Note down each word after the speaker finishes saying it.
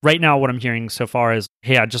Right now, what I'm hearing so far is,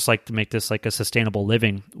 hey, I'd just like to make this like a sustainable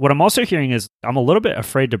living. What I'm also hearing is I'm a little bit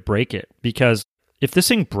afraid to break it because if this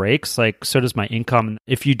thing breaks, like so does my income.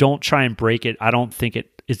 If you don't try and break it, I don't think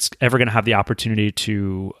it's ever going to have the opportunity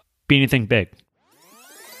to be anything big.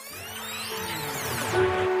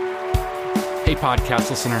 Hey, podcast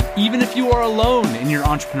listener, even if you are alone in your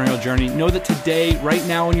entrepreneurial journey, know that today, right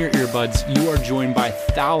now in your earbuds, you are joined by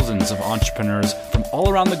thousands of entrepreneurs from all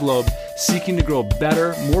around the globe seeking to grow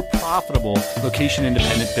better, more profitable,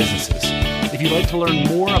 location-independent businesses. If you'd like to learn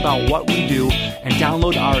more about what we do and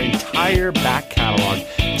download our entire back catalog,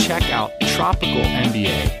 check out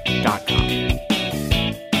tropicalmba.com.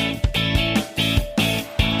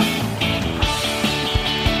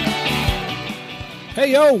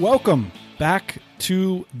 Hey, yo, welcome back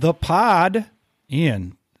to the pod.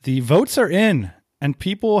 Ian, the votes are in and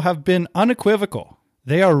people have been unequivocal.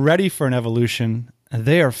 They are ready for an evolution.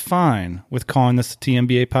 They are fine with calling this the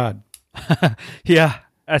TMBA pod. Yeah,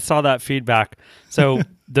 I saw that feedback. So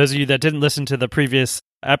those of you that didn't listen to the previous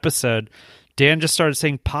episode, Dan just started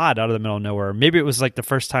saying pod out of the middle of nowhere. Maybe it was like the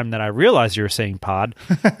first time that I realized you were saying pod.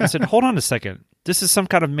 I said, hold on a second. This is some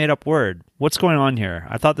kind of made up word. What's going on here?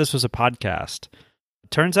 I thought this was a podcast.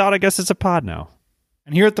 Turns out, I guess it's a pod now.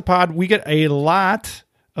 And here at the pod, we get a lot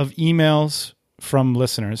of emails from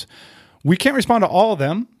listeners. We can't respond to all of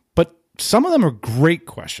them, but some of them are great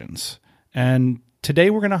questions. And today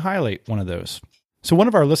we're going to highlight one of those. So one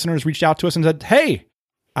of our listeners reached out to us and said, hey,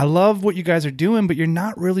 I love what you guys are doing, but you're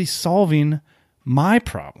not really solving my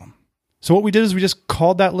problem. So what we did is we just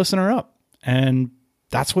called that listener up. And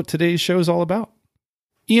that's what today's show is all about.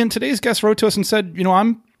 Ian, today's guest wrote to us and said,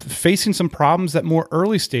 I'm facing some problems that more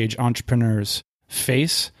early stage entrepreneurs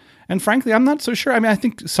face. And frankly, I'm not so sure. I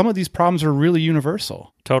think some of these problems are really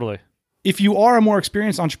universal. Totally. If you are a more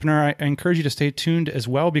experienced entrepreneur, I encourage you to stay tuned as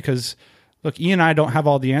well because, look, Ian and I don't have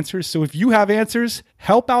all the answers. So if you have answers,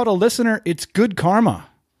 help out a listener. It's good karma.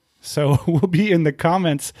 So we'll be in the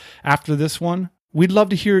comments after this one. We'd love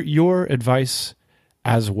to hear your advice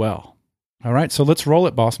as well. All right, so let's roll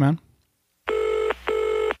it, boss man.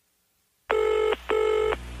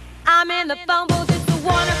 I'm in the phone booth, it's the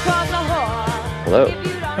one across the hall. Hello.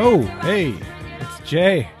 Oh, hey, it's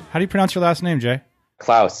Jay. How do you pronounce your last name, Jay?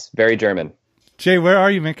 Klaus, very German. Jay, where are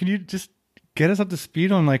you, man? Can you just get us up to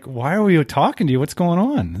speed on, why are we talking to you? What's going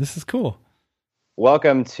on? This is cool.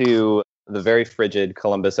 Welcome to the very frigid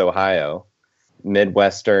Columbus, Ohio.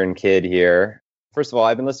 Midwestern kid here. First of all,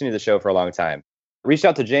 I've been listening to the show for a long time. Reached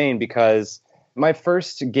out to Jane because my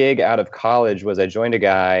first gig out of college was I joined a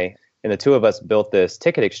guy and the two of us built this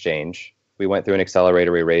ticket exchange. We went through an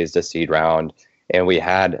accelerator, we raised a seed round, and we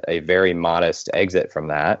had a very modest exit from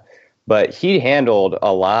that. But he handled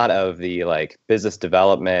a lot of the business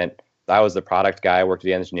development. I was the product guy, I worked with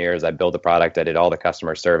the engineers, I built the product, I did all the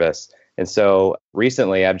customer service. And so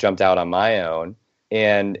recently I've jumped out on my own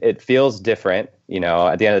and it feels different.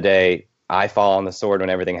 At the end of the day, I fall on the sword when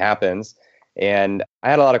everything happens. And I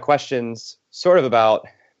had a lot of questions sort of about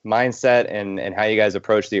mindset and how you guys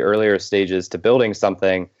approach the earlier stages to building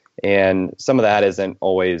something. And some of that isn't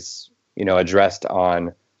always, addressed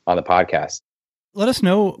on the podcast. Let us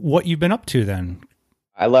know what you've been up to then.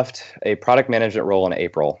 I left a product management role in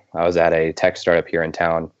April. I was at a tech startup here in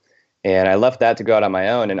town. And I left that to go out on my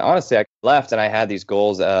own. And honestly, I left and I had these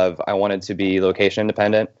goals of I wanted to be location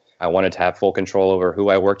independent. I wanted to have full control over who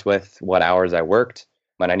I worked with, what hours I worked,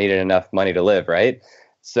 and I needed enough money to live, right?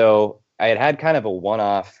 So I had kind of a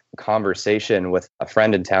one-off conversation with a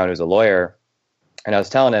friend in town who's a lawyer. And I was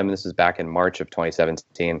telling him, this was back in March of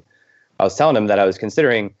 2017, I was telling him that I was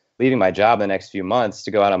considering leaving my job in the next few months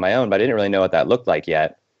to go out on my own, but I didn't really know what that looked like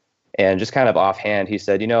yet. And just kind of offhand, he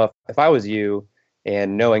said, if I was you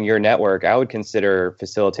and knowing your network, I would consider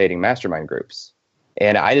facilitating mastermind groups.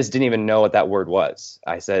 And I just didn't even know what that word was.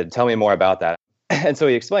 I said, tell me more about that. And so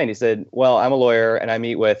he explained, he said, well, I'm a lawyer and I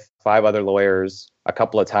meet with 5 other lawyers a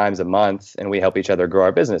couple of times a month and we help each other grow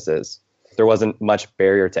our businesses. There wasn't much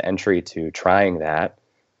barrier to entry to trying that.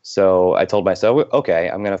 So I told myself, okay,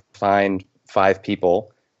 I'm going to find 5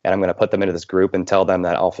 people and I'm going to put them into this group and tell them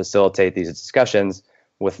that I'll facilitate these discussions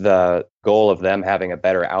with the goal of them having a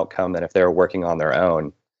better outcome than if they were working on their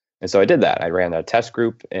own. And so I did that. I ran a test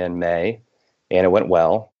group in May and it went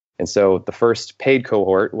well. And so the first paid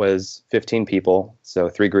cohort was 15 people, so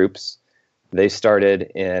 3 groups. They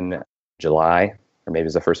started in July, or maybe it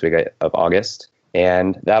was the first week of August.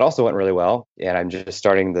 And that also went really well. And I'm just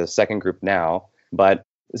starting the second group now. But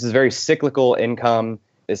this is very cyclical income.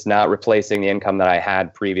 It's not replacing the income that I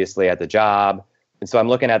had previously at the job. And so I'm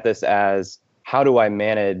looking at this as, how do I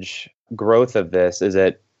manage growth of this? Is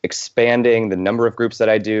it expanding the number of groups that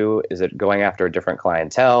I do? Is it going after a different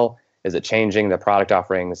clientele? Is it changing the product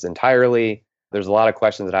offerings entirely? There's a lot of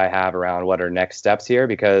questions that I have around what are next steps here,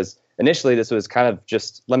 because initially this was kind of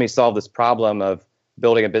just, let me solve this problem of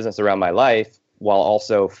building a business around my life while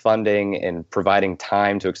also funding and providing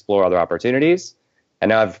time to explore other opportunities. And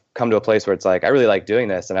now I've come to a place where it's like, I really like doing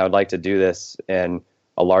this and I would like to do this in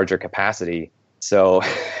a larger capacity. So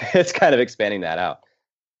it's kind of expanding that out.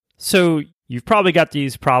 So you've probably got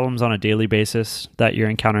these problems on a daily basis that you're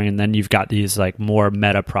encountering, and then you've got these like more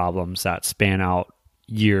meta problems that span out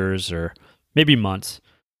years or maybe months.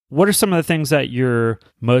 What are some of the things that you're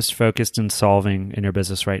most focused in solving in your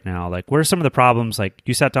business right now? Like, what are some of the problems, like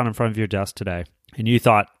you sat down in front of your desk today and you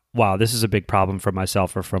thought, wow, this is a big problem for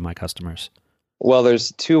myself or for my customers? Well,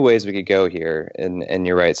 there's two ways we could go here. And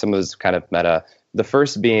you're right. Some of it's kind of meta. The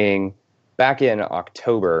first being, back in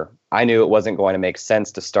October, I knew it wasn't going to make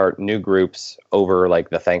sense to start new groups over like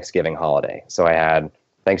the Thanksgiving holiday. So I had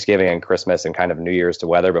Thanksgiving and Christmas and kind of New Year's to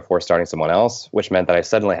weather before starting someone else, which meant that I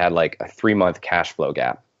suddenly had like a 3-month cash flow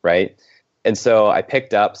gap, right? And so I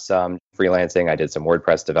picked up some freelancing. I did some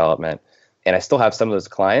WordPress development, and I still have some of those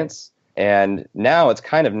clients. And now it's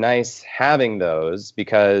kind of nice having those,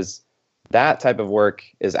 because that type of work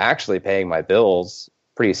is actually paying my bills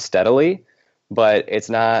pretty steadily, but it's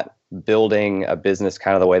not building a business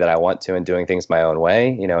kind of the way that I want to and doing things my own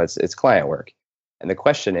way. You know, it's client work. And the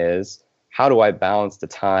question is, how do I balance the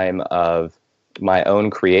time of my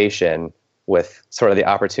own creation with sort of the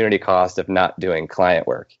opportunity cost of not doing client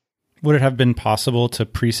work? Would it have been possible to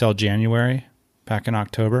pre-sell January back in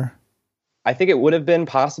October? I think it would have been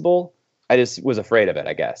possible. I just was afraid of it,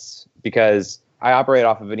 I guess, because I operate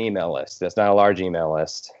off of an email list. It's not a large email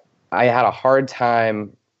list. I had a hard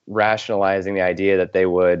time rationalizing the idea that they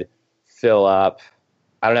would fill up.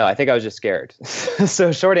 I don't know. I think I was just scared.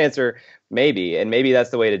 So short answer, maybe. And maybe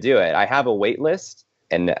that's the way to do it. I have a wait list,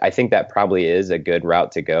 and I think that probably is a good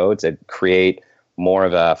route to go, to create more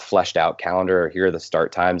of a fleshed out calendar. Here are the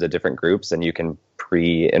start times of different groups, and you can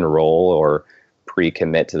pre-enroll or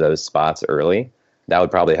pre-commit to those spots early. That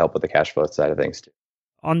would probably help with the cash flow side of things too.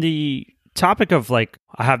 On the topic of like,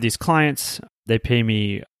 I have these clients, they pay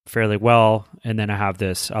me fairly well, and then I have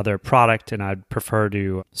this other product, and I'd prefer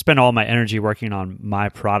to spend all my energy working on my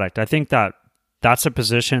product. I think that that's a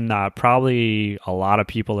position that probably a lot of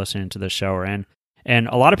people listening to this show are in. And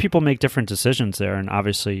a lot of people make different decisions there, and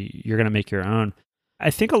obviously you're going to make your own. I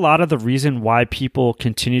think a lot of the reason why people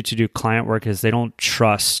continue to do client work is they don't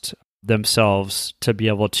trust themselves to be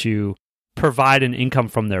able to provide an income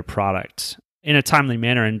from their product in a timely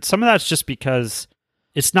manner. And some of that's just because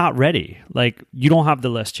it's not ready. Like, you don't have the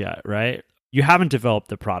list yet, right? You haven't developed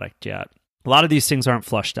the product yet. A lot of these things aren't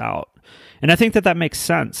flushed out. And I think that makes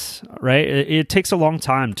sense, right? It takes a long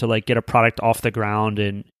time to like get a product off the ground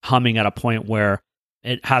and humming at a point where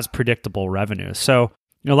it has predictable revenue. So,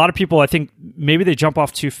 you know, a lot of people, I think maybe they jump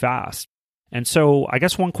off too fast. And so I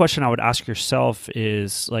guess one question I would ask yourself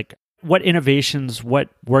is like, what innovations, what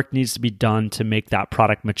work needs to be done to make that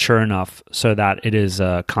product mature enough so that it is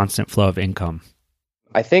a constant flow of income?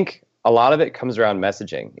 I think a lot of it comes around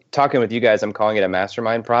messaging. Talking with you guys, I'm calling it a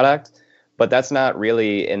mastermind product, but that's not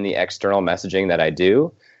really in the external messaging that I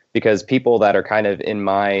do, because people that are kind of in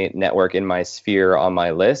my network, in my sphere, on my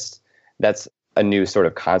list, that's a new sort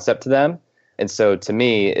of concept to them. And so to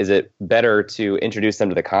me, is it better to introduce them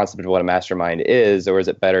to the concept of what a mastermind is, or is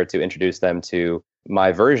it better to introduce them to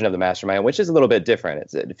my version of the mastermind, which is a little bit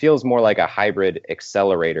different? It feels more like a hybrid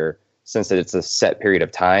accelerator, since it's a set period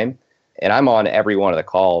of time. And I'm on every one of the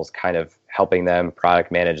calls kind of helping them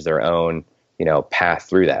product manage their own, path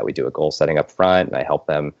through that. We do a goal setting up front, and I help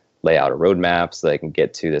them lay out a roadmap so they can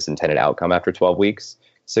get to this intended outcome after 12 weeks.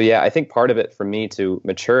 So yeah, I think part of it for me to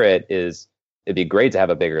mature it is, it'd be great to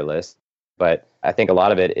have a bigger list, but I think a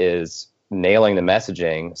lot of it is nailing the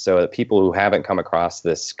messaging so that people who haven't come across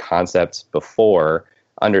this concept before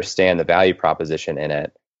understand the value proposition in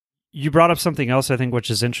it. You brought up something else, I think,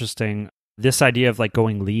 which is interesting. This idea of like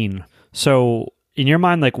going lean. So in your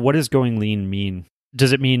mind, like, what does going lean mean?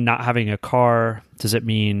 Does it mean not having a car? Does it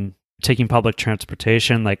mean taking public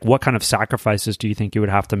transportation? Like, what kind of sacrifices do you think you would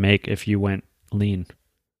have to make if you went lean?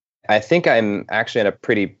 I think I'm actually in a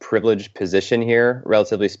pretty privileged position here,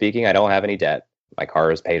 relatively speaking. I don't have any debt. My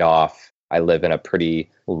car is paid off. I live in a pretty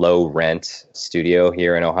low rent studio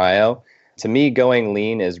here in Ohio. To me, going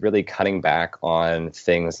lean is really cutting back on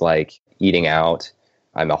things like eating out.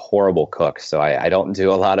 I'm a horrible cook, so I don't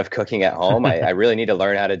do a lot of cooking at home. I really need to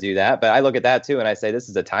learn how to do that. But I look at that too, and I say this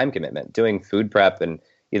is a time commitment. Doing food prep and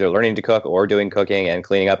either learning to cook or doing cooking and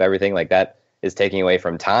cleaning up everything like that is taking away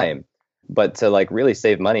from time. But to like really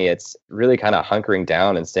save money, it's really kind of hunkering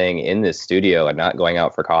down and staying in this studio and not going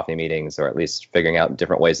out for coffee meetings, or at least figuring out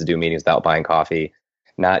different ways to do meetings without buying coffee,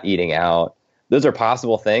 not eating out. Those are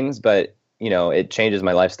possible things, but it changes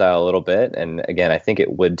my lifestyle a little bit. And again, I think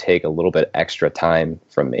it would take a little bit extra time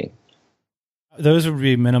from me. Those would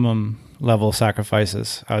be minimum level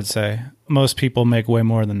sacrifices, I would say. Most people make way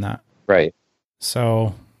more than that. Right.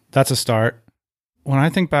 So that's a start. When I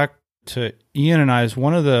think back to Ian and I's,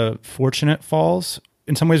 one of the fortunate falls,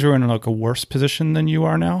 in some ways we were in like a worse position than you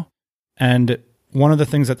are now. And one of the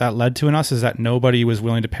things that led to in us is that nobody was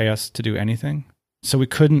willing to pay us to do anything. So we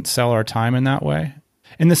couldn't sell our time in that way.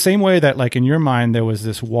 In the same way that, like, in your mind, there was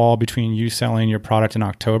this wall between you selling your product in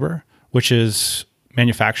October, which is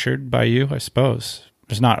manufactured by you, I suppose.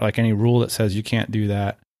 There's not like any rule that says you can't do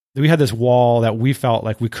that. We had this wall that we felt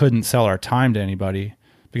like we couldn't sell our time to anybody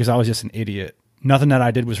because I was just an idiot. Nothing that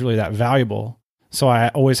I did was really that valuable. So I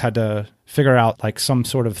always had to figure out like some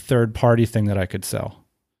sort of third party thing that I could sell.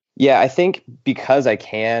 Yeah, I think because I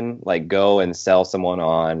can like go and sell someone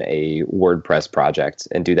on a WordPress project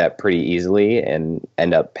and do that pretty easily and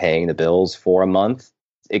end up paying the bills for a month,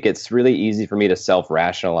 it gets really easy for me to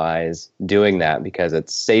self-rationalize doing that because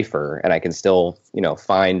it's safer and I can still,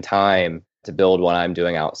 find time to build what I'm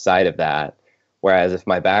doing outside of that. Whereas if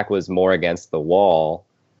my back was more against the wall,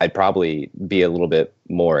 I'd probably be a little bit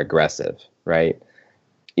more aggressive, right?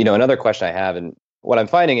 Another question I have, and what I'm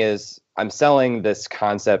finding is I'm selling this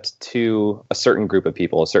concept to a certain group of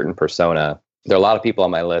people, a certain persona. There are a lot of people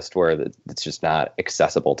on my list where it's just not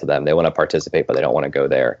accessible to them. They want to participate, but they don't want to go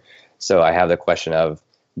there. So I have the question of,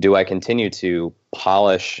 do I continue to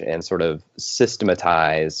polish and sort of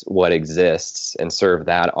systematize what exists and serve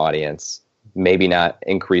that audience, maybe not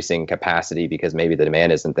increasing capacity because maybe the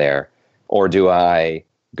demand isn't there? Or do I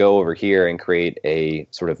go over here and create a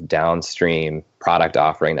sort of downstream product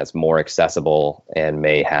offering that's more accessible and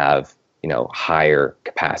may have, higher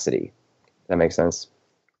capacity? Does that make sense?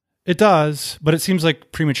 It does, but it seems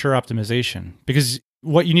like premature optimization because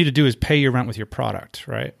what you need to do is pay your rent with your product,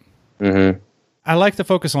 right? Mm-hmm. I like the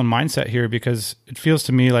focus on mindset here because it feels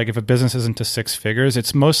to me like if a business isn't to six figures,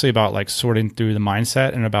 it's mostly about like sorting through the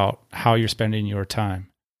mindset and about how you're spending your time.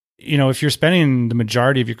 If you're spending the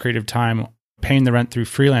majority of your creative time paying the rent through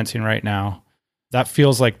freelancing right now, that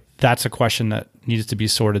feels like that's a question that needs to be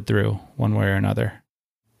sorted through one way or another.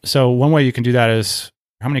 So one way you can do that is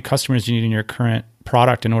how many customers do you need in your current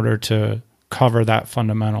product in order to cover that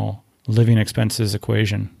fundamental living expenses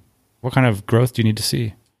equation? What kind of growth do you need to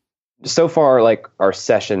see? So far, like our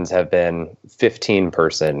sessions have been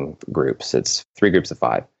 15-person groups. It's 3 groups of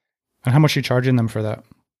 5. And how much are you charging them for that?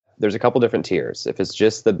 There's a couple different tiers. If it's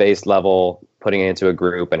just the base level, putting it into a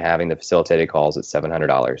group and having the facilitated calls, it's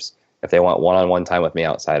 $700. If they want one-on-one time with me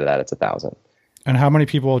outside of that, it's $1,000. And how many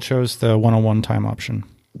people chose the one-on-one time option?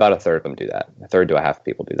 About a third of them do that. A third to a half of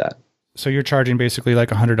people do that. So you're charging basically like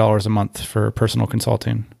 $100 a month for personal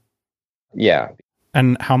consulting. Yeah.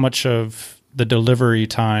 And how much of the delivery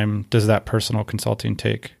time does that personal consulting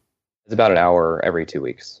take? It's about an hour every 2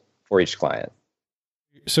 weeks for each client.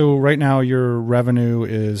 So right now your revenue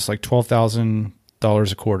is like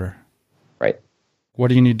 $12,000 a quarter. Right. What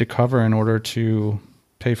do you need to cover in order to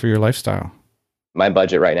pay for your lifestyle? My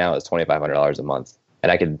budget right now is $2,500 a month,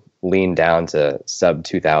 and I could lean down to sub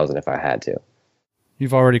 $2,000 if I had to.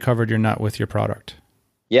 You've already covered your nut with your product.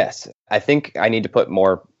 Yes. I think I need to put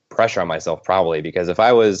more pressure on myself probably, because if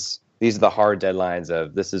I was, these are the hard deadlines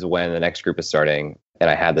of this is when the next group is starting, and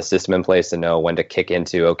I had the system in place to know when to kick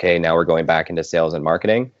into, okay, now we're going back into sales and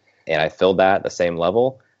marketing, and I filled that at the same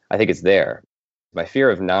level, I think it's there. My fear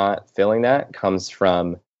of not filling that comes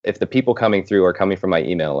from if the people coming through are coming from my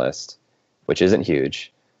email list, which isn't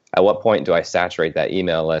huge, at what point do I saturate that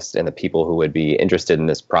email list and the people who would be interested in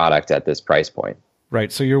this product at this price point?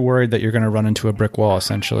 Right. So you're worried that you're going to run into a brick wall,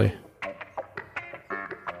 essentially.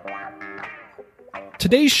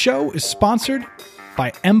 Today's show is sponsored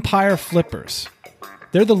by Empire Flippers.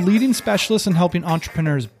 They're the leading specialists in helping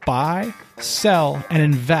entrepreneurs buy, sell, and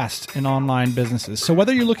invest in online businesses. So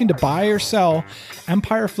whether you're looking to buy or sell,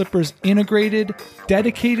 Empire Flippers' integrated,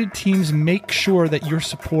 dedicated teams make sure that you're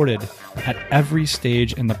supported at every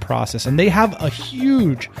stage in the process. And they have a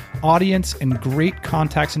huge audience and great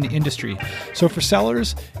contacts in the industry. So for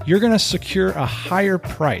sellers, you're going to secure a higher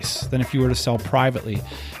price than if you were to sell privately.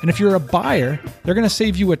 And if you're a buyer, they're going to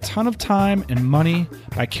save you a ton of time and money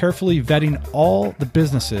by carefully vetting all the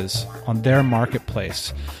businesses on their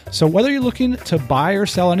marketplace. So whether you're looking looking to buy or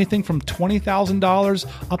sell anything from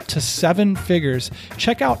 $20,000 up to seven figures,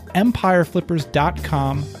 check out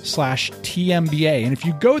empireflippers.com/TMBA. And if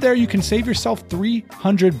you go there, you can save yourself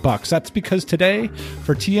 $300. That's because today,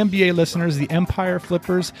 for TMBA listeners, the Empire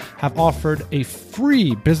Flippers have offered a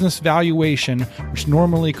free business valuation, which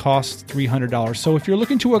normally costs $300. So if you're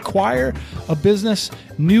looking to acquire a business,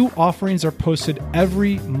 new offerings are posted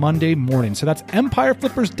every Monday morning. So that's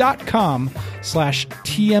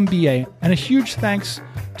empireflippers.com/TMBA. And a huge thanks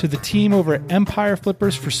to the team over at Empire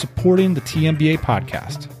Flippers for supporting the TMBA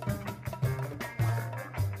podcast.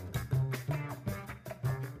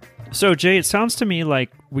 So, Jay, it sounds to me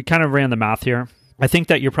like we kind of ran the math here. I think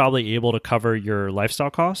that you're probably able to cover your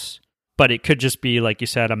lifestyle costs, but it could just be, like you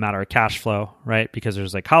said, a matter of cash flow, right? Because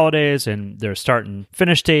there's like holidays and there's start and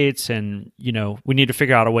finish dates, and, you know, we need to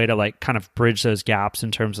figure out a way to like kind of bridge those gaps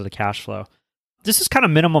in terms of the cash flow. This is kind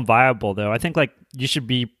of minimum viable, though. I think like you should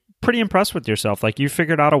be pretty impressed with yourself. Like you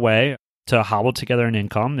figured out a way to hobble together an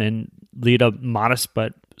income and lead a modest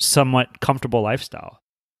but somewhat comfortable lifestyle.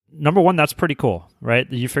 Number one, that's pretty cool, right?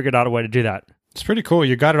 You figured out a way to do that. It's pretty cool.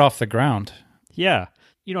 You got it off the ground. Yeah.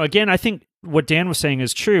 You know, again, I think what Dan was saying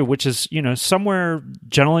is true, which is, you know, somewhere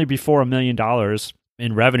generally before $1 million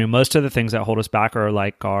in revenue, most of the things that hold us back are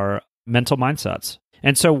like our mental mindsets.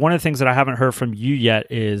 And so one of the things that I haven't heard from you yet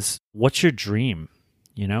is, what's your dream?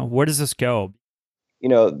 You know, where does this go? You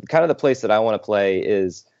know, kind of the place that I want to play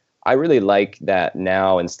is, I really like that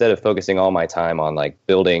now, instead of focusing all my time on like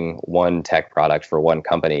building one tech product for one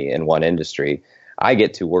company in one industry, I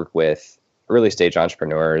get to work with early stage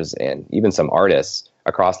entrepreneurs and even some artists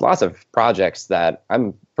across lots of projects that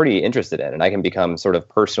I'm pretty interested in. And I can become sort of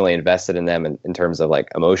personally invested in them in terms of like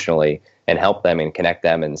emotionally, and help them and connect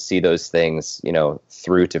them and see those things, you know,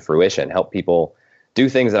 through to fruition, help people do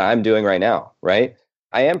things that I'm doing right now, right?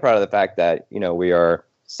 I am proud of the fact that, you know, we are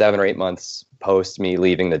 7 or 8 months post me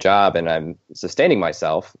leaving the job and I'm sustaining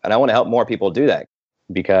myself. And I want to help more people do that,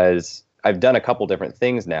 because I've done a couple different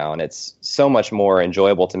things now, and it's so much more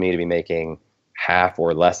enjoyable to me to be making half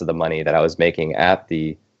or less of the money that I was making at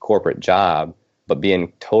the corporate job, but be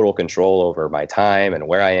in total control over my time and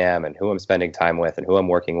where I am and who I'm spending time with and who I'm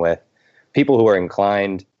working with. People who are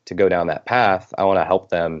inclined to go down that path, I want to help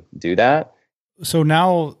them do that. So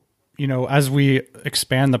now, you know, as we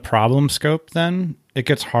expand the problem scope, then it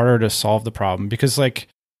gets harder to solve the problem, because like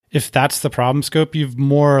if that's the problem scope, you've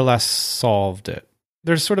more or less solved it.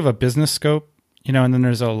 There's sort of a business scope, you know, and then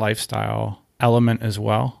there's a lifestyle element as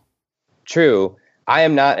well. True. I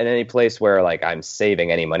am not in any place where like I'm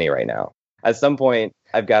saving any money right now. At some point,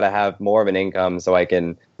 I've got to have more of an income so I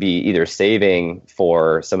can be either saving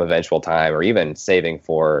for some eventual time or even saving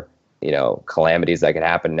for, you know, calamities that could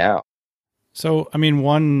happen now. So, I mean,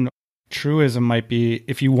 one truism might be,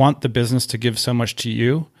 if you want the business to give so much to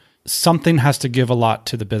you, something has to give a lot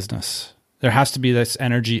to the business. There has to be this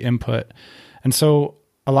energy input. And so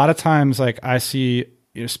a lot of times, like I see,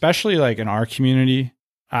 especially like in our community,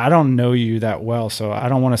 I don't know you that well, so I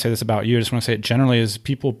don't want to say this about you. I just want to say it generally, is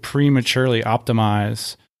people prematurely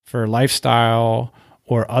optimize for lifestyle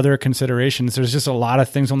or other considerations. There's just a lot of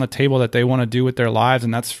things on the table that they want to do with their lives,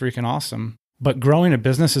 and that's freaking awesome. But growing a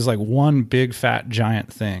business is like one big fat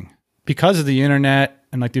giant thing. Because of the internet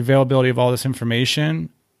and like the availability of all this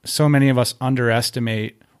information, so many of us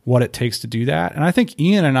underestimate what it takes to do that. And I think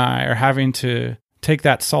Ian and I are having to take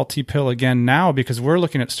that salty pill again now, because we're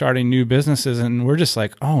looking at starting new businesses and we're just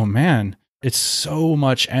like, oh man, it's so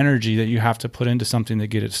much energy that you have to put into something to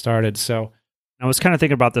get it started. So I was kind of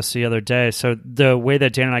thinking about this the other day. So the way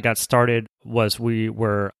that Dan and I got started was we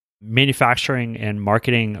were manufacturing and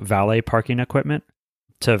marketing valet parking equipment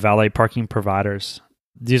to valet parking providers.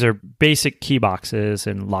 These are basic key boxes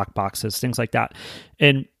and lock boxes, things like that.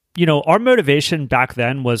 And you know, our motivation back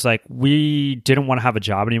then was like, we didn't want to have a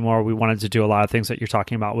job anymore. We wanted to do a lot of things that you're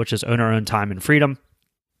talking about, which is own our own time and freedom.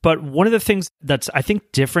 But one of the things that's, I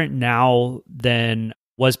think, different now than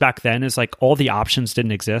was back then is like all the options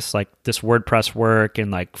didn't exist, like this WordPress work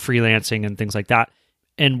and like freelancing and things like that.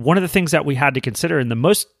 And one of the things that we had to consider, and the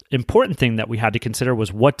most important thing that we had to consider,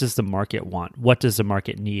 was, what does the market want? What does the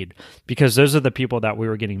market need? Because those are the people that we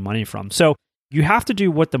were getting money from. So you have to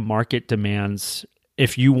do what the market demands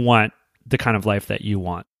if you want the kind of life that you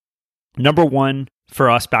want. Number one for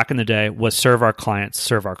us back in the day was serve our clients,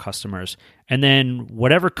 serve our customers. And then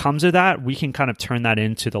whatever comes of that, we can kind of turn that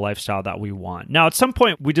into the lifestyle that we want. Now, at some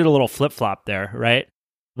point, we did a little flip-flop there, right?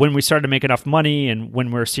 When we started to make enough money and when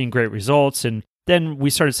we were seeing great results, and then we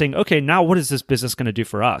started saying, okay, now what is this business going to do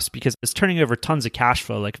for us? Because it's turning over tons of cash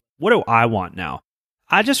flow. Like, what do I want now?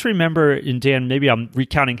 I just remember, and Dan, maybe I'm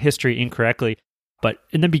recounting history incorrectly, But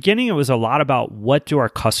in the beginning, it was a lot about what do our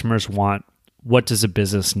customers want? What does a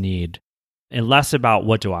business need? And less about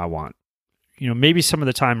what do I want? Maybe some of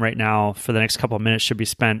the time right now for the next couple of minutes should be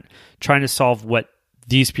spent trying to solve what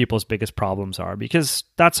these people's biggest problems are, because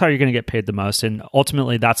that's how you're going to get paid the most. And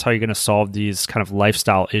ultimately, that's how you're going to solve these kind of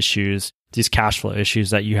lifestyle issues, these cash flow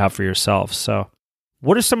issues that you have for yourself. So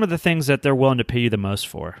what are some of the things that they're willing to pay you the most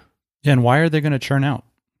for? Yeah, and why are they going to churn out?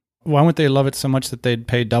 Why wouldn't they love it so much that they'd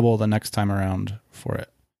pay double the next time around for it?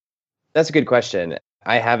 That's a good question.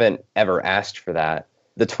 I haven't ever asked for that.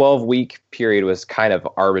 The 12-week period was kind of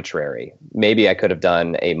arbitrary. Maybe I could have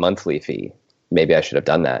done a monthly fee. Maybe I should have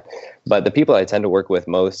done that. But the people I tend to work with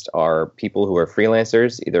most are people who are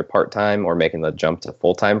freelancers, either part-time or making the jump to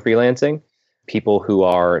full-time freelancing. People who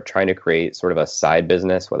are trying to create sort of a side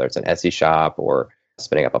business, whether it's an Etsy shop or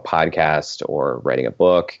spinning up a podcast or writing a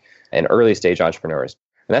book, and early stage entrepreneurs.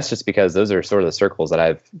 And that's just because those are sort of the circles that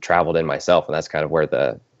I've traveled in myself, and that's kind of where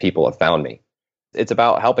the people have found me. It's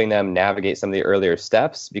about helping them navigate some of the earlier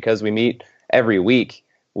steps because we meet every week.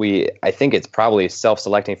 I think it's probably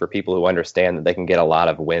self-selecting for people who understand that they can get a lot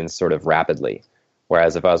of wins sort of rapidly.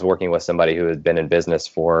 Whereas if I was working with somebody who had been in business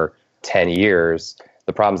for 10 years,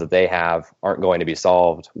 the problems that they have aren't going to be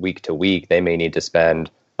solved week to week. They may need to spend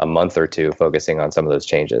a month or two focusing on some of those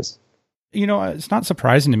changes. It's not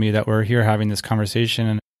surprising to me that we're here having this conversation.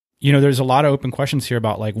 And, there's a lot of open questions here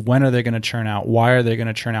about like, when are they going to churn out? Why are they going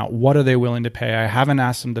to churn out? What are they willing to pay? I haven't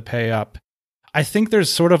asked them to pay up. I think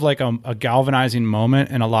there's sort of like a galvanizing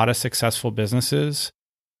moment in a lot of successful businesses.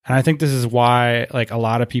 And I think this is why like a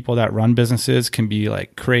lot of people that run businesses can be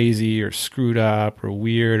like crazy or screwed up or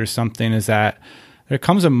weird or something, is that there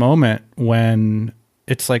comes a moment when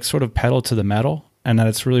it's like sort of pedal to the metal, and that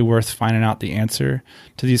it's really worth finding out the answer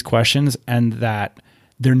to these questions, and that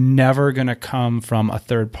they're never going to come from a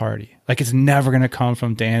third party. Like it's never going to come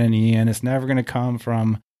from Dan and Ian. It's never going to come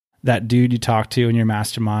from that dude you talk to in your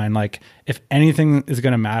mastermind. Like if anything is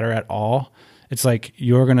going to matter at all, it's like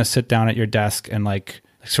you're going to sit down at your desk and like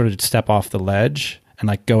sort of step off the ledge and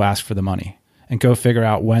like go ask for the money and go figure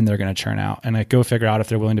out when they're going to churn out, and like go figure out if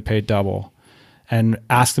they're willing to pay double, and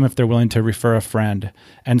ask them if they're willing to refer a friend,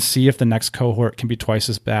 and see if the next cohort can be twice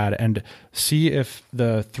as bad, and see if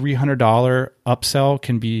the $300 upsell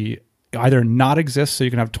can be either not exist so you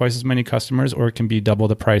can have twice as many customers, or it can be double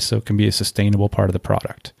the price so it can be a sustainable part of the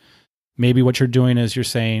product. Maybe what you're doing is you're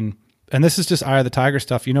saying, and this is just eye of the tiger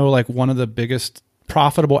stuff, like one of the biggest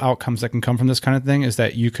profitable outcomes that can come from this kind of thing is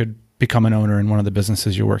that you could become an owner in one of the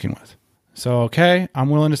businesses you're working with. So, okay, I'm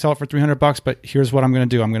willing to sell it for $300, but here's what I'm going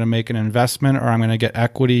to do. I'm going to make an investment, or I'm going to get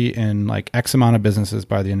equity in like X amount of businesses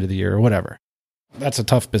by the end of the year or whatever. That's a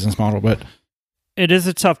tough business model, but it is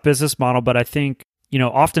a tough business model. But I think,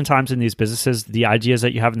 oftentimes in these businesses, the ideas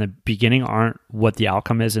that you have in the beginning aren't what the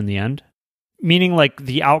outcome is in the end. Meaning like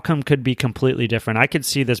the outcome could be completely different. I could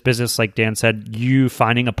see this business, like Dan said, you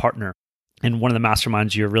finding a partner in one of the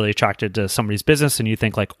masterminds, you're really attracted to somebody's business and you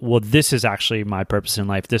think like, well, this is actually my purpose in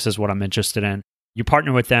life. This is what I'm interested in. You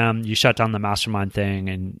partner with them, you shut down the mastermind thing,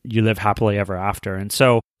 and you live happily ever after. And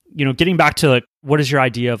so, getting back to like, what is your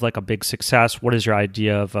idea of like a big success? What is your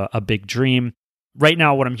idea of a big dream? Right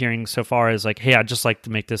now, what I'm hearing so far is like, hey, I'd just like to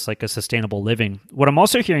make this like a sustainable living. What I'm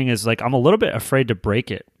also hearing is like, I'm a little bit afraid to break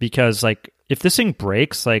it, because like, if this thing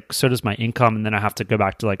breaks, like, so does my income, and then I have to go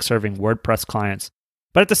back to like serving WordPress clients.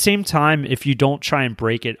 But at the same time, if you don't try and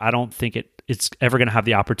break it, I don't think it's ever going to have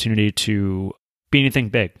the opportunity to be anything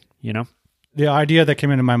big, The idea that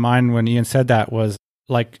came into my mind when Ian said that was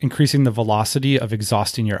like increasing the velocity of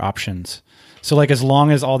exhausting your options. So like as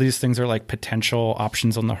long as all these things are like potential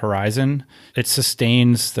options on the horizon, it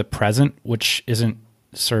sustains the present, which isn't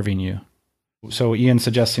serving you. So Ian's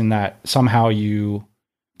suggesting that somehow you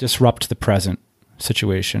disrupt the present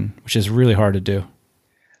situation, which is really hard to do.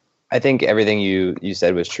 I think everything you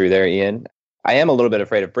said was true there, Ian. I am a little bit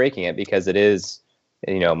afraid of breaking it because it is,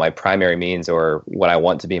 my primary means, or what I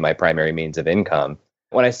want to be my primary means of income.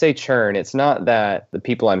 When I say churn, it's not that the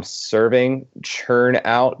people I'm serving churn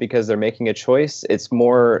out because they're making a choice. It's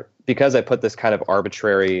more because I put this kind of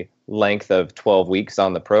arbitrary length of 12 weeks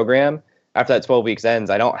on the program. After that 12 weeks ends,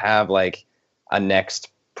 I don't have like a next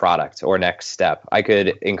product or next step. I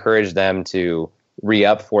could encourage them to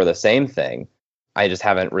re-up for the same thing. I just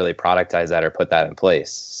haven't really productized that or put that in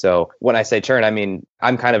place. So when I say churn, I mean,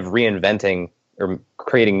 I'm kind of reinventing or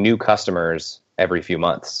creating new customers every few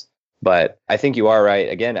months. But I think you are right.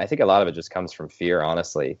 Again, I think a lot of it just comes from fear,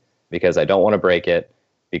 honestly, because I don't want to break it,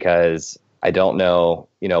 because I don't know,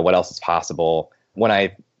 what else is possible. When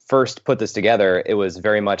I first put this together, it was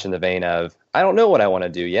very much in the vein of, I don't know what I want to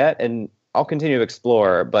do yet, and I'll continue to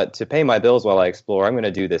explore, but to pay my bills while I explore, I'm going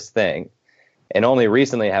to do this thing. And only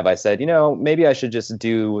recently have I said, maybe I should just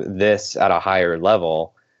do this at a higher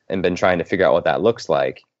level, and been trying to figure out what that looks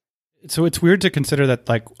like. So it's weird to consider that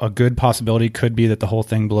like a good possibility could be that the whole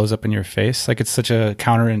thing blows up in your face. Like it's such a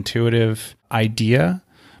counterintuitive idea,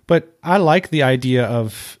 but I like the idea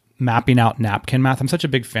of mapping out napkin math. I'm such a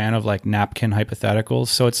big fan of like napkin hypotheticals.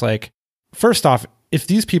 So it's like, first off, if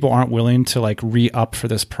these people aren't willing to like re-up for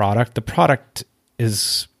this product, the product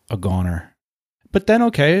is a goner. But then,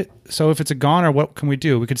 okay, so if it's a goner, what can we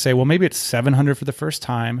do? We could say, well, maybe it's 700 for the first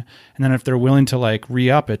time. And then if they're willing to like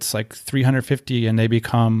re-up, it's like 350 and they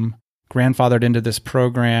become grandfathered into this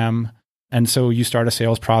program. And so you start a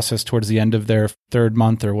sales process towards the end of their third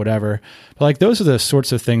month or whatever. But like those are the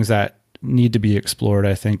sorts of things that need to be explored,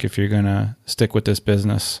 I think, if you're going to stick with this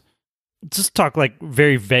business. Just talk like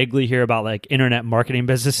very vaguely here about like internet marketing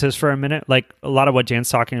businesses for a minute. Like a lot of what Dan's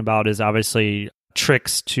talking about is obviously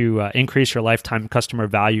tricks to increase your lifetime customer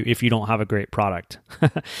value if you don't have a great product.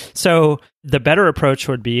 So the better approach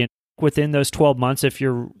would be within those 12 months, if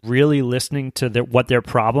you're really listening to what their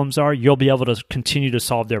problems are, you'll be able to continue to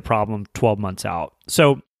solve their problem 12 months out.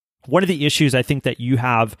 So one of the issues I think that you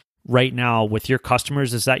have right now with your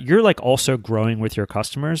customers is that you're like also growing with your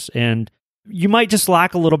customers, and you might just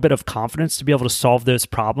lack a little bit of confidence to be able to solve those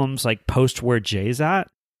problems like post where Jay's at.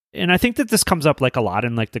 And I think that this comes up like a lot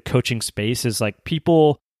in like the coaching space is like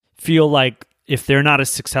people feel like if they're not as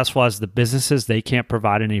successful as the businesses, they can't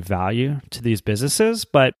provide any value to these businesses.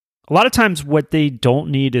 But a lot of times what they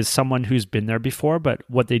don't need is someone who's been there before, but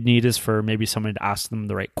what they need is for maybe someone to ask them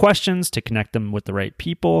the right questions, to connect them with the right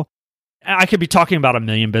people. I could be talking about a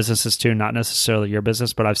million businesses too, not necessarily your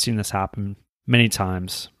business, but I've seen this happen many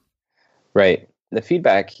times. Right. The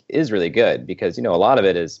feedback is really good because, a lot of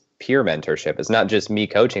it is peer mentorship. It's not just me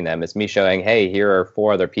coaching them. It's me showing, hey, here are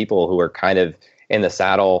 4 other people who are kind of in the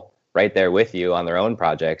saddle right there with you on their own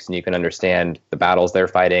projects. And you can understand the battles they're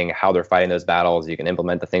fighting, how they're fighting those battles. You can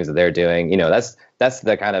implement the things that they're doing. That's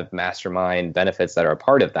the kind of mastermind benefits that are a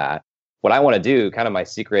part of that. What I want to do, kind of my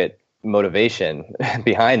secret motivation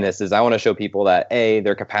behind this, is I want to show people that A,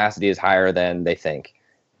 their capacity is higher than they think.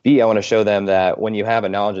 B, I want to show them that when you have a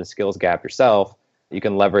knowledge and skills gap yourself, you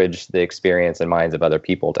can leverage the experience and minds of other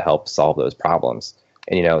people to help solve those problems.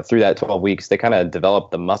 And, through that 12 weeks, they kind of develop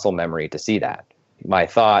the muscle memory to see that. My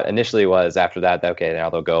thought initially was after that, okay, now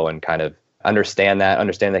they'll go and kind of understand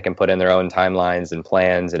they can put in their own timelines and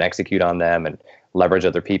plans and execute on them and leverage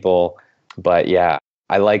other people. But yeah,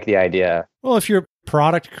 I like the idea. Well, if your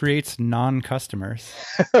product creates non-customers,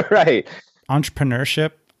 right.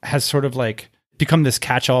 Entrepreneurship has sort of like become this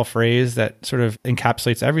catch-all phrase that sort of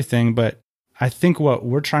encapsulates everything. But I think what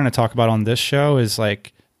we're trying to talk about on this show is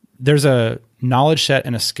like there's a knowledge set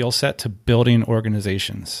and a skill set to building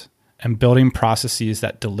organizations and building processes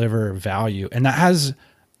that deliver value. And that has,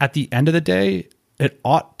 at the end of the day, it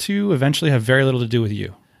ought to eventually have very little to do with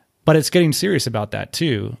you. But it's getting serious about that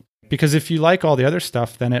too. Because if you like all the other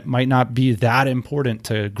stuff, then it might not be that important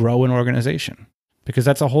to grow an organization. Because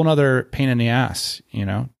that's a whole nother pain in the ass,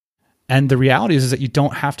 And the reality is that you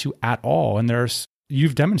don't have to at all. And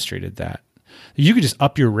you've demonstrated that. You could just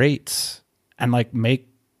up your rates and like make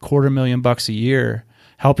 $250,000 a year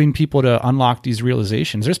helping people to unlock these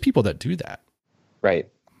realizations. There's people that do that. Right.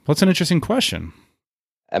 Well, that's an interesting question.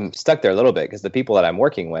 I'm stuck there a little bit because the people that I'm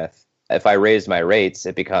working with, if I raise my rates,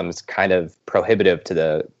 it becomes kind of prohibitive to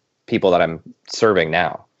the people that I'm serving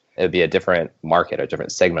now. It would be a different market, a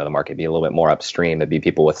different segment of the market. It'd be a little bit more upstream. It'd be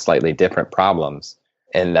people with slightly different problems.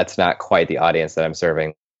 And that's not quite the audience that I'm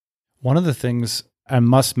serving. One of the things I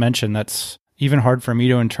must mention that's even hard for me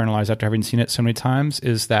to internalize after having seen it so many times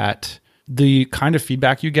is that the kind of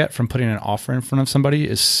feedback you get from putting an offer in front of somebody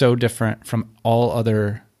is so different from all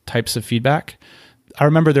other types of feedback. I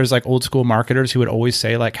remember there's like old school marketers who would always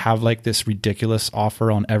say like have like this ridiculous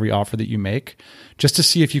offer on every offer that you make just to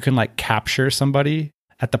see if you can like capture somebody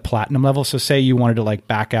at the platinum level. So say you wanted to like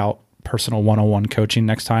back out personal one-on-one coaching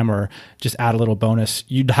next time or just add a little bonus,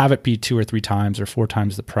 you'd have it be 2 or 3 times or 4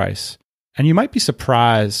 times the price. And you might be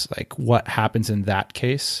surprised like what happens in that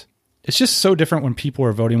case. It's just so different when people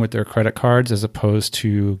are voting with their credit cards as opposed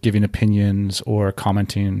to giving opinions or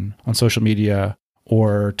commenting on social media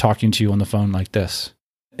or talking to you on the phone like this.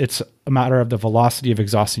 It's a matter of the velocity of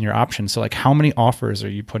exhausting your options. So like how many offers are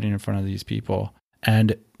you putting in front of these people?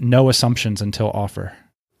 And no assumptions until offer.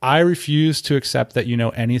 I refuse to accept that you know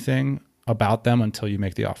anything about them until you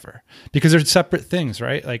make the offer because they're separate things,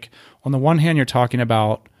 right? Like on the one hand, you're talking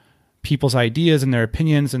about people's ideas and their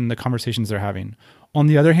opinions and the conversations they're having. On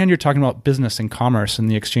the other hand, you're talking about business and commerce and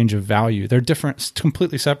the exchange of value. They're different,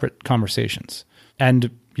 completely separate conversations.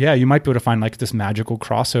 And yeah, you might be able to find like this magical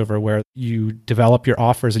crossover where you develop your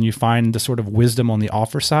offers and you find the sort of wisdom on the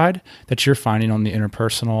offer side that you're finding on the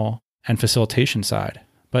interpersonal and facilitation side.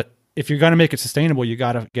 But if you're going to make it sustainable, you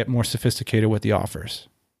got to get more sophisticated with the offers.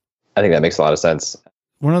 I think that makes a lot of sense.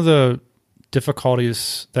 One of the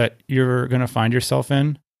difficulties that you're going to find yourself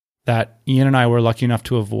in that Ian and I were lucky enough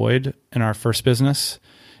to avoid in our first business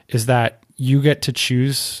is that you get to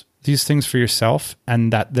choose these things for yourself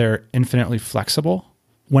and that they're infinitely flexible.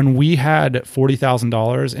 When we had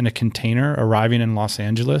 $40,000 in a container arriving in Los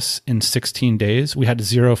Angeles in 16 days, we had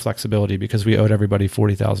zero flexibility because we owed everybody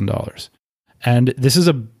 $40,000. And this is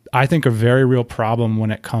I think, a very real problem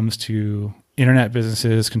when it comes to internet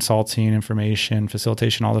businesses, consulting, information,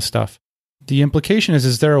 facilitation, all this stuff. The implication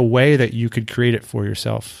is there a way that you could create it for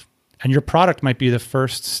yourself? And your product might be the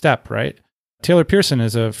first step, right? Taylor Pearson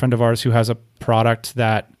is a friend of ours who has a product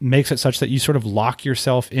that makes it such that you sort of lock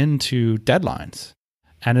yourself into deadlines.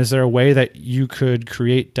 And is there a way that you could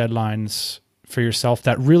create deadlines for yourself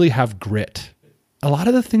that really have grit? A lot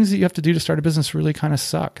of the things that you have to do to start a business really kind of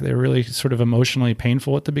suck. They're really sort of emotionally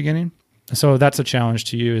painful at the beginning. So that's a challenge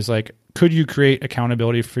to you is like, could you create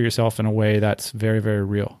accountability for yourself in a way that's very, very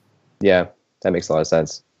real? Yeah, that makes a lot of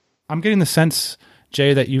sense. I'm getting the sense,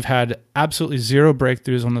 Jay, that you've had absolutely zero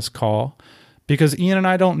breakthroughs on this call because Ian and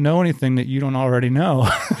I don't know anything that you don't already know.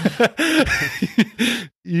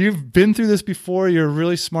 You've been through this before. You're a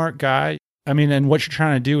really smart guy. I mean, and what you're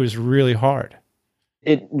trying to do is really hard.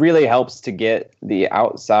 It really helps to get the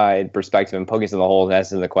outside perspective and poking some of the holes and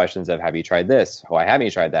asking the questions of, have you tried this? Why haven't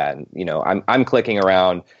you tried that? And, you know, I'm clicking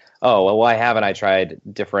around. Oh, well, why haven't I tried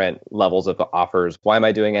different levels of offers? Why am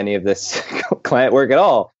I doing any of this client work at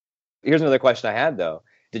all? Here's another question I had, though.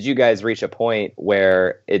 Did you guys reach a point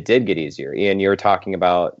where it did get easier? Ian, you were talking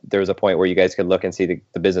about there was a point where you guys could look and see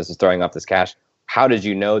the business is throwing off this cash. How did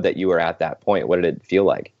you know that you were at that point? What did it feel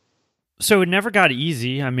like? So it never got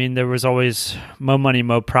easy. I mean, there was always mo money,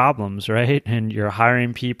 mo problems, right? And you're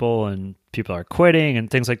hiring people and people are quitting and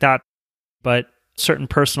things like that. But certain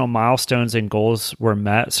personal milestones and goals were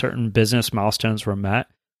met. Certain business milestones were met.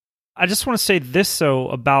 I just want to say this, though,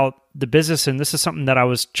 about the business, and this is something that I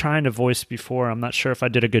was trying to voice before. I'm not sure if I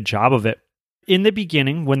did a good job of it. In the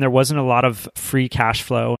beginning, when there wasn't a lot of free cash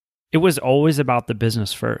flow, it was always about the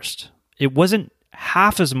business first. It wasn't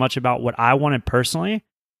half as much about what I wanted personally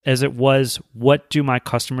as it was, what do my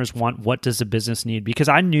customers want? What does the business need? Because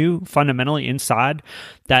I knew fundamentally inside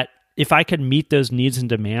that if I could meet those needs and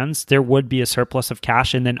demands, there would be a surplus of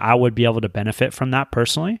cash, and then I would be able to benefit from that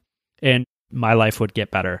personally, and my life would get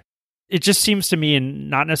better. It just seems to me, and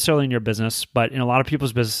not necessarily in your business, but in a lot of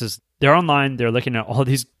people's businesses, they're online, they're looking at all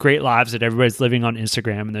these great lives that everybody's living on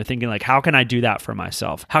Instagram, and they're thinking like, how can I do that for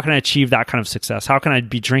myself? How can I achieve that kind of success? How can I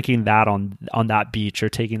be drinking that on that beach or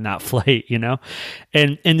taking that flight, you know?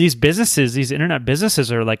 And these businesses, these internet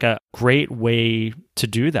businesses are like a great way to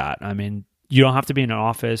do that. I mean, you don't have to be in an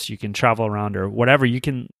office, you can travel around or whatever.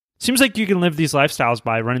 Seems like you can live these lifestyles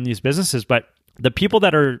by running these businesses, but the people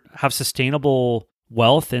that have sustainable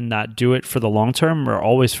wealth and that do it for the long term are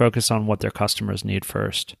always focused on what their customers need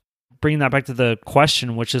first. Bringing that back to the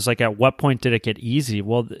question, which is like, at what point did it get easy?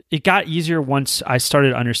 Well, it got easier once I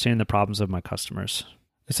started understanding the problems of my customers.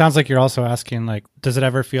 It sounds like you're also asking, like, does it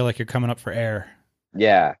ever feel like you're coming up for air?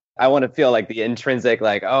 Yeah. I want to feel like the intrinsic,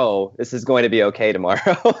 like, oh, this is going to be okay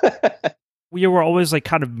tomorrow. We were always like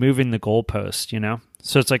kind of moving the goalpost, you know?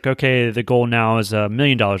 So it's like, okay, the goal now is $1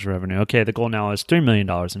 million in revenue. Okay, the goal now is $3 million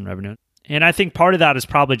in revenue. And I think part of that is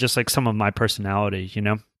probably just like some of my personality, you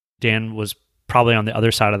know? Dan was probably on the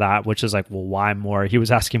other side of that, which is like, well, why more? He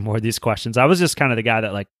was asking more of these questions. I was just kind of the guy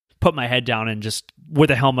that like put my head down and just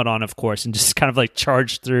with a helmet on, of course, and just kind of like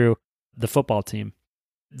charged through the football team.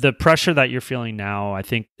 The pressure that you're feeling now, I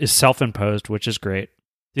think, is self-imposed, which is great.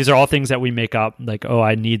 These are all things that we make up, like, oh,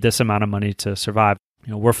 I need this amount of money to survive.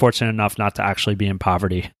 You know, we're fortunate enough not to actually be in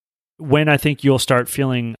poverty. When I think you'll start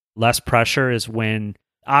feeling less pressure is when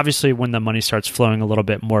the money starts flowing a little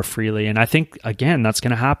bit more freely. And I think, again, that's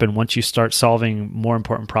going to happen once you start solving more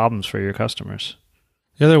important problems for your customers.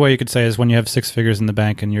 The other way you could say is when you have 6 figures in the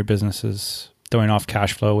bank and your business is throwing off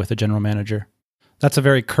cash flow with a general manager. That's a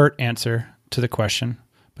very curt answer to the question,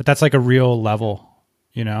 but that's like a real level,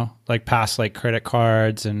 you know, like past like credit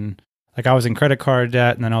cards, and like I was in credit card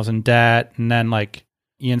debt and then I was in debt, and then like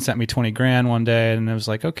Ian sent me 20 grand one day and it was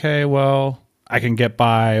like, okay, well, I can get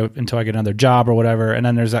by until I get another job or whatever. And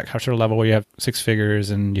then there's that sort of level where you have 6 figures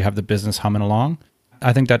and you have the business humming along.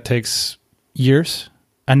 I think that takes years.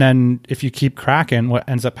 And then if you keep cracking, what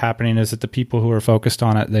ends up happening is that the people who are focused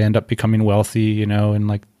on it, they end up becoming wealthy, you know, in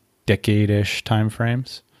like decade-ish time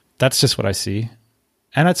frames. That's just what I see.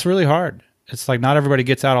 And it's really hard. It's like not everybody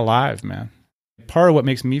gets out alive, man. Part of what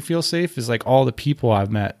makes me feel safe is like all the people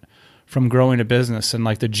I've met from growing a business and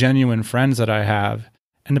like the genuine friends that I have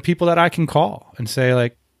and the people that I can call and say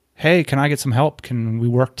like, hey, can I get some help? Can we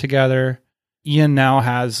work together? Ian now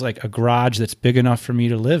has like a garage that's big enough for me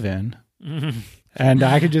to live in. And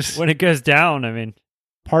I could just... when it goes down, I mean...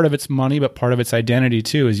 part of it's money, but part of it's identity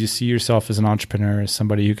too, is you see yourself as an entrepreneur, as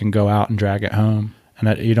somebody who can go out and drag it home, and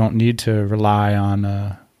that you don't need to rely on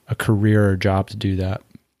a career or job to do that.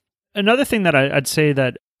 Another thing that I'd say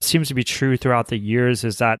that seems to be true throughout the years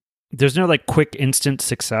is that there's no like quick instant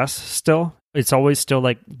success still. It's always still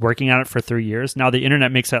like working at it for 3 years. Now the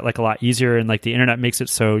internet makes that like a lot easier, and like the internet makes it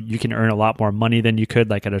so you can earn a lot more money than you could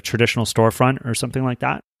like at a traditional storefront or something like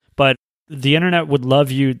that. But the internet would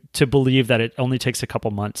love you to believe that it only takes a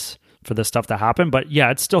couple months for this stuff to happen. But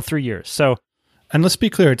yeah, it's still 3 years. So, and let's be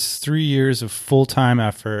clear, it's 3 years of full-time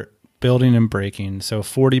effort, building and breaking. So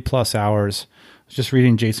 40 plus hours. I was just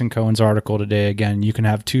reading Jason Cohen's article today. Again, you can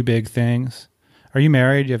have two big things. Are you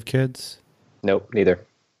married? You have kids? Nope, neither.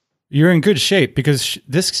 You're in good shape because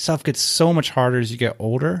this stuff gets so much harder as you get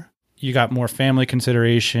older. You got more family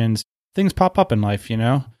considerations. Things pop up in life, you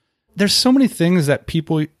know? There's so many things that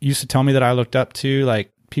people used to tell me that I looked up to, like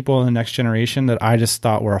people in the next generation that I just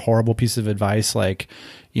thought were a horrible piece of advice. Like,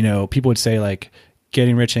 you know, people would say like,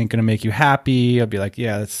 getting rich ain't going to make you happy. I'd be like,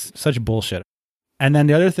 yeah, that's such bullshit. And then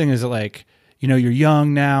the other thing is that like, you know, you're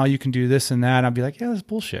young now, you can do this and that. I'd be like, yeah, that's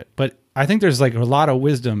bullshit. But I think there's like a lot of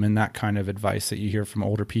wisdom in that kind of advice that you hear from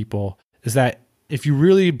older people, is that if you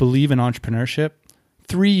really believe in entrepreneurship,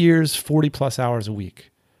 3 years, 40 plus hours a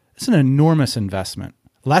week, it's an enormous investment.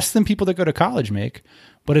 Less than people that go to college make,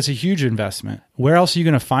 but it's a huge investment. Where else are you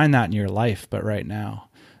going to find that in your life but right now?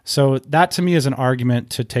 So that to me is an argument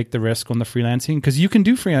to take the risk on the freelancing, because you can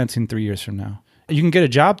do freelancing 3 years from now. You can get a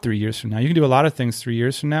job 3 years from now. You can do a lot of things 3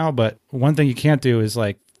 years from now, but one thing you can't do is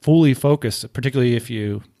like fully focus, particularly if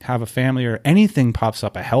you have a family or anything pops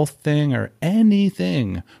up, a health thing or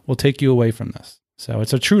anything will take you away from this. So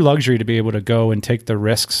it's a true luxury to be able to go and take the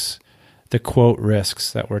risks, the quote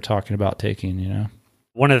risks that we're talking about taking, you know?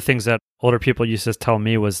 One of the things that older people used to tell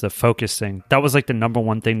me was the focus thing. That was like the number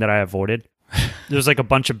one thing that I avoided. There's like a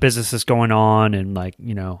bunch of businesses going on and like,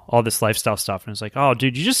 you know, all this lifestyle stuff. And it's like, oh,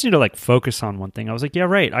 dude, you just need to like focus on one thing. I was like, yeah,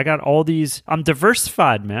 right. I got all these, I'm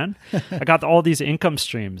diversified, man. I got all these income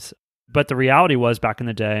streams. But the reality was back in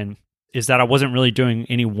the day is that I wasn't really doing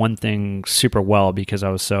any one thing super well because I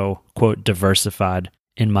was so, quote, diversified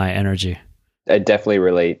in my energy. I definitely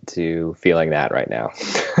relate to feeling that right now.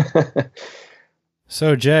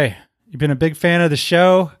 So, Jay, you've been a big fan of the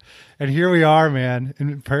show, and here we are, man,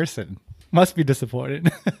 in person. Must be disappointed.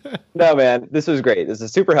 No, man, this was great. This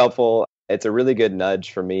is super helpful. It's a really good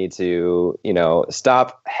nudge for me to, you know,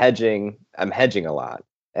 stop hedging. I'm hedging a lot,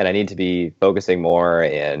 and I need to be focusing more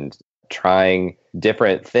and trying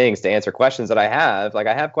different things to answer questions that I have. Like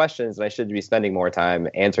I have questions, and I should be spending more time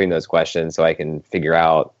answering those questions so I can figure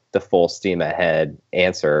out the full steam ahead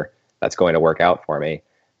answer that's going to work out for me.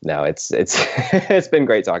 No, it's it's been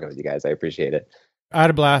great talking with you guys. I appreciate it. I had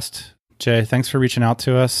a blast. Jay, thanks for reaching out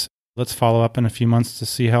to us. Let's follow up in a few months to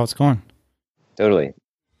see how it's going. Totally.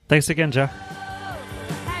 Thanks again, Joe.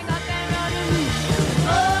 Hang up and run.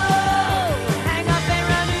 Oh, hang up and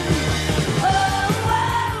run.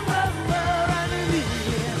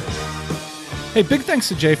 Oh, Hey, big thanks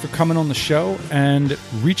to Jay for coming on the show and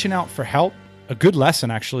reaching out for help. A good lesson,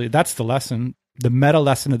 actually. That's the lesson. The meta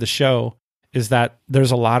lesson of the show is that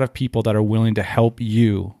there's a lot of people that are willing to help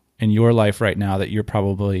you in your life right now that you're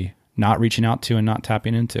probably not reaching out to and not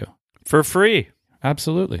tapping into. For free.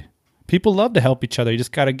 Absolutely. People love to help each other. You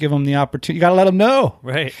just got to give them the opportunity. You got to let them know.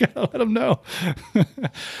 Right. You got to let them know.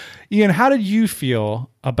 Ian, how did you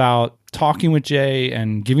feel about talking with Jay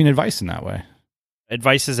and giving advice in that way?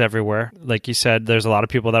 Advice is everywhere. Like you said, there's a lot of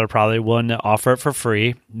people that are probably willing to offer it for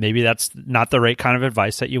free. Maybe that's not the right kind of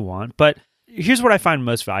advice that you want. But here's what I find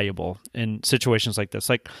most valuable in situations like this.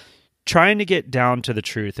 Like trying to get down to the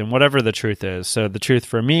truth and whatever the truth is. So the truth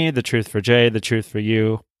for me, the truth for Jay, the truth for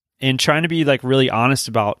you, and trying to be like really honest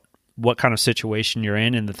about what kind of situation you're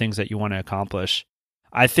in and the things that you want to accomplish.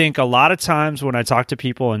 I think a lot of times when I talk to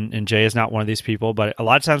people, and Jay is not one of these people, but a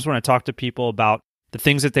lot of times when I talk to people about the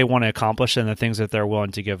things that they want to accomplish and the things that they're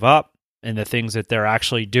willing to give up and the things that they're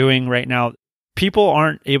actually doing right now, people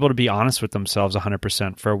aren't able to be honest with themselves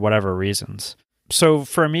 100% for whatever reasons. So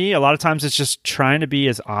for me, a lot of times it's just trying to be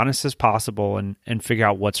as honest as possible and figure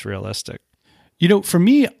out what's realistic. You know, for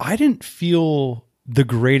me, I didn't feel the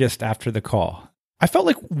greatest after the call. I felt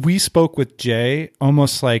like we spoke with Jay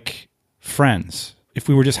almost like friends. If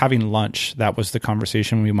we were just having lunch, that was the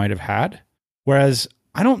conversation we might have had. Whereas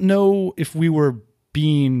I don't know if we were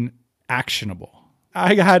being actionable.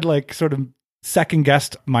 I had like sort of second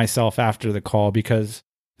guessed myself after the call because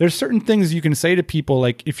there's certain things you can say to people.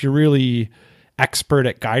 Like if you're really expert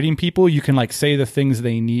at guiding people, you can like say the things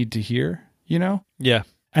they need to hear, you know? Yeah.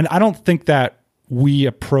 And I don't think that we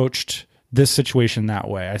approached this situation that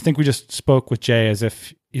way. I think we just spoke with Jay as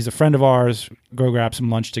if he's a friend of ours, go grab some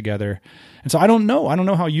lunch together. And so I don't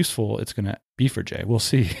know how useful it's going to be for Jay. We'll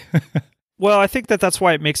see. Well, I think that's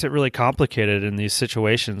why it makes it really complicated in these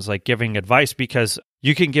situations, like giving advice, because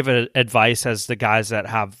you can give advice as the guys that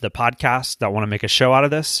have the podcast that want to make a show out of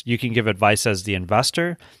this. You can give advice as the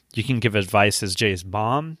investor. You can give advice as Jay's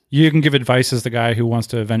mom. You can give advice as the guy who wants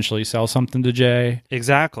to eventually sell something to Jay.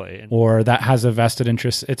 Exactly. Or that has a vested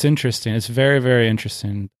interest. It's interesting. It's very, very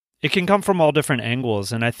interesting. It can come from all different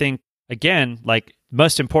angles. And I think, again, like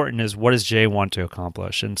most important is what does Jay want to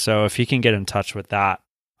accomplish? And so if he can get in touch with that,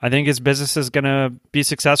 I think his business is going to be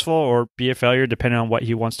successful or be a failure depending on what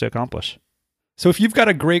he wants to accomplish. So if you've got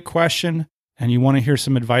a great question and you want to hear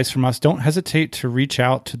some advice from us, don't hesitate to reach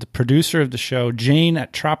out to the producer of the show, Jane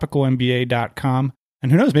at tropicalmba.com.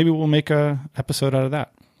 And who knows, maybe we'll make an episode out of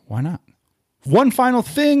that. Why not? One final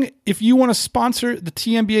thing, if you want to sponsor the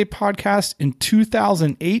TMBA podcast in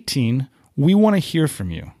 2018, we want to hear from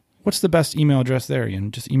you. What's the best email address there, Ian?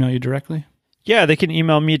 Just email you directly? Yeah, they can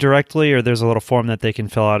email me directly, or there's a little form that they can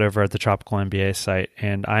fill out over at the Tropical MBA site.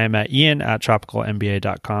 And I am at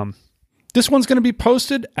ian@tropicalmba.com. This one's going to be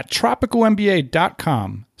posted at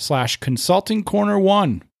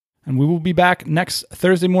tropicalmba.com/consultingcorner1. And we will be back next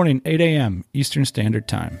Thursday morning, 8 a.m. Eastern Standard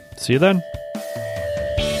Time. See you then.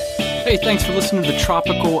 Hey, thanks for listening to the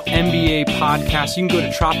Tropical MBA podcast. You can go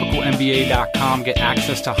to tropicalmba.com, get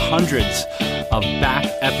access to hundreds of back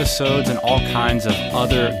episodes and all kinds of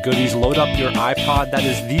other goodies. Load up your iPod. That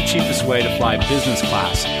is the cheapest way to fly business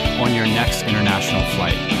class on your next international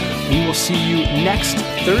flight. We will see you next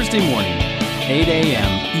Thursday morning, 8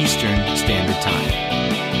 a.m. Eastern Standard Time.